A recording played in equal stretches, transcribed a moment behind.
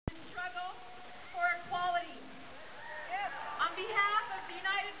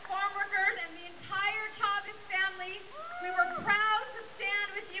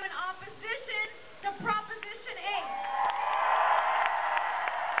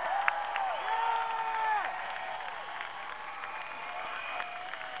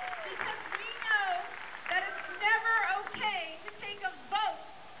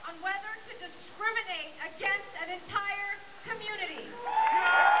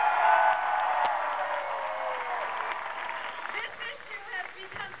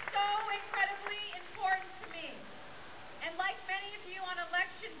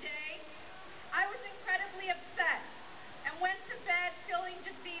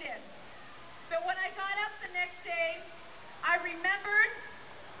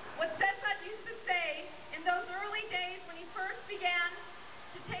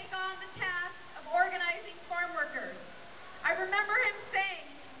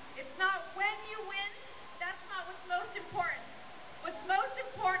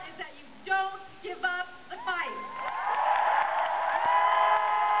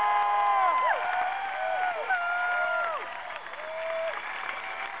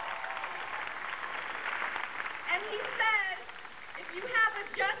a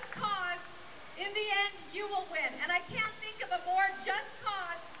just cause, in the end, you will win. And I can't think of a more just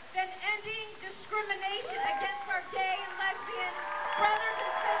cause than ending discrimination against our gay and lesbian brothers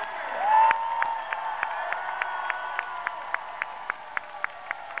and sisters.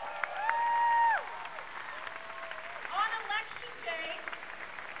 On election day,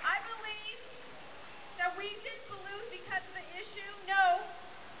 I believe that we didn't lose because of the issue. No,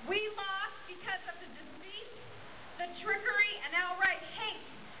 we lost because of the deceit, the trickery, and outright hate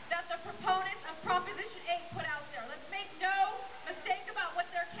that the proponents of Proposition 8 put out there. Let's make no mistake about what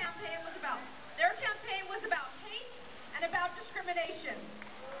their campaign was about. Their campaign was about hate and about discrimination.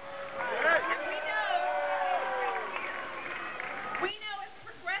 And we know as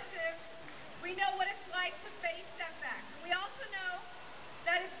progressives, we know what it's like to face setbacks. We also know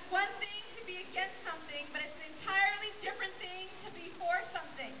that it's one thing to be against something, but it's an entirely different thing to be for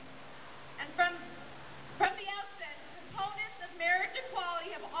something. And from the outset, proponents of marriage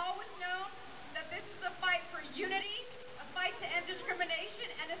equality have always known that this is a fight for unity, a fight to end discrimination,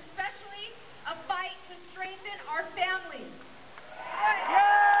 and especially a fight to strengthen our families.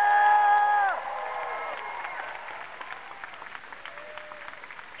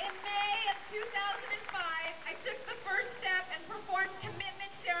 In May of 2005, I took the first step and performed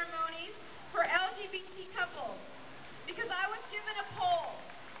commitment ceremonies for LGBT couples because I was given a poll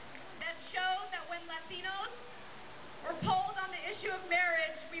that showed that when Latinos were polled on the issue of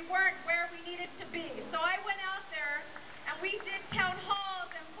marriage, we weren't where we needed to be. So I went out there and we did town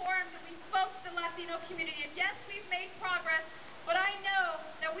halls and forums and we spoke to the Latino community. And yes, we've made progress, but I know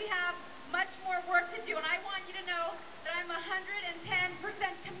that we have much more work to do. And I want you to know that I'm 110%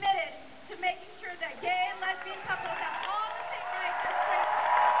 committed to making sure that gay and lesbian couples have all the same rights as straight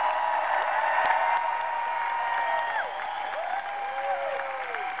couples.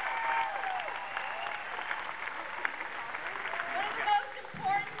 One of the most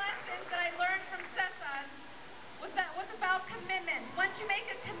important lessons that I learned from Cesar was about commitment. Once you make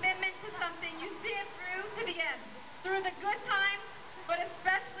a commitment to something, you see it through to the end, through the good times, but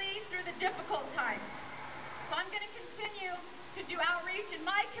especially through the difficult times. So I'm going to continue to do outreach in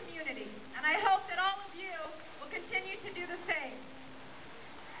my community, and I hope that all of you will continue to do the same.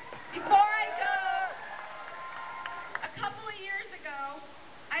 Before I go, a couple of years ago,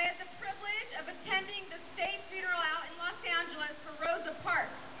 I had the privilege of attending the state funeral out in Los Angeles for Rosa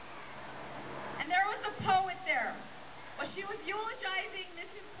Parks. And there was a poet there. While she was eulogizing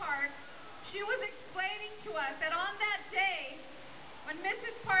Mrs. Parks, she was explaining to us that on that day, when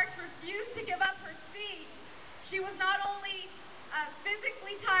Mrs. Parks refused to give up her seat, she was not only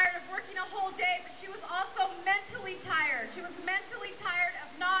physically tired of working a whole day, but she was also mentally tired. She was mentally tired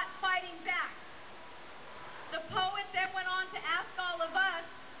of not fighting back. The poet then went on to ask all of us,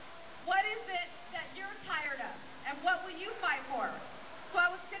 what is it that you're tired of, and what will you fight for? So I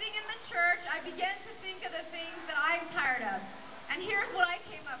was sitting in the church, I began to think of the things that I'm tired of, and here's what I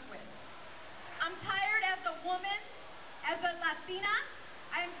came up with. I'm tired as a woman, as a Latina.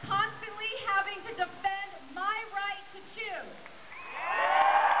 I am constantly having to defend my rights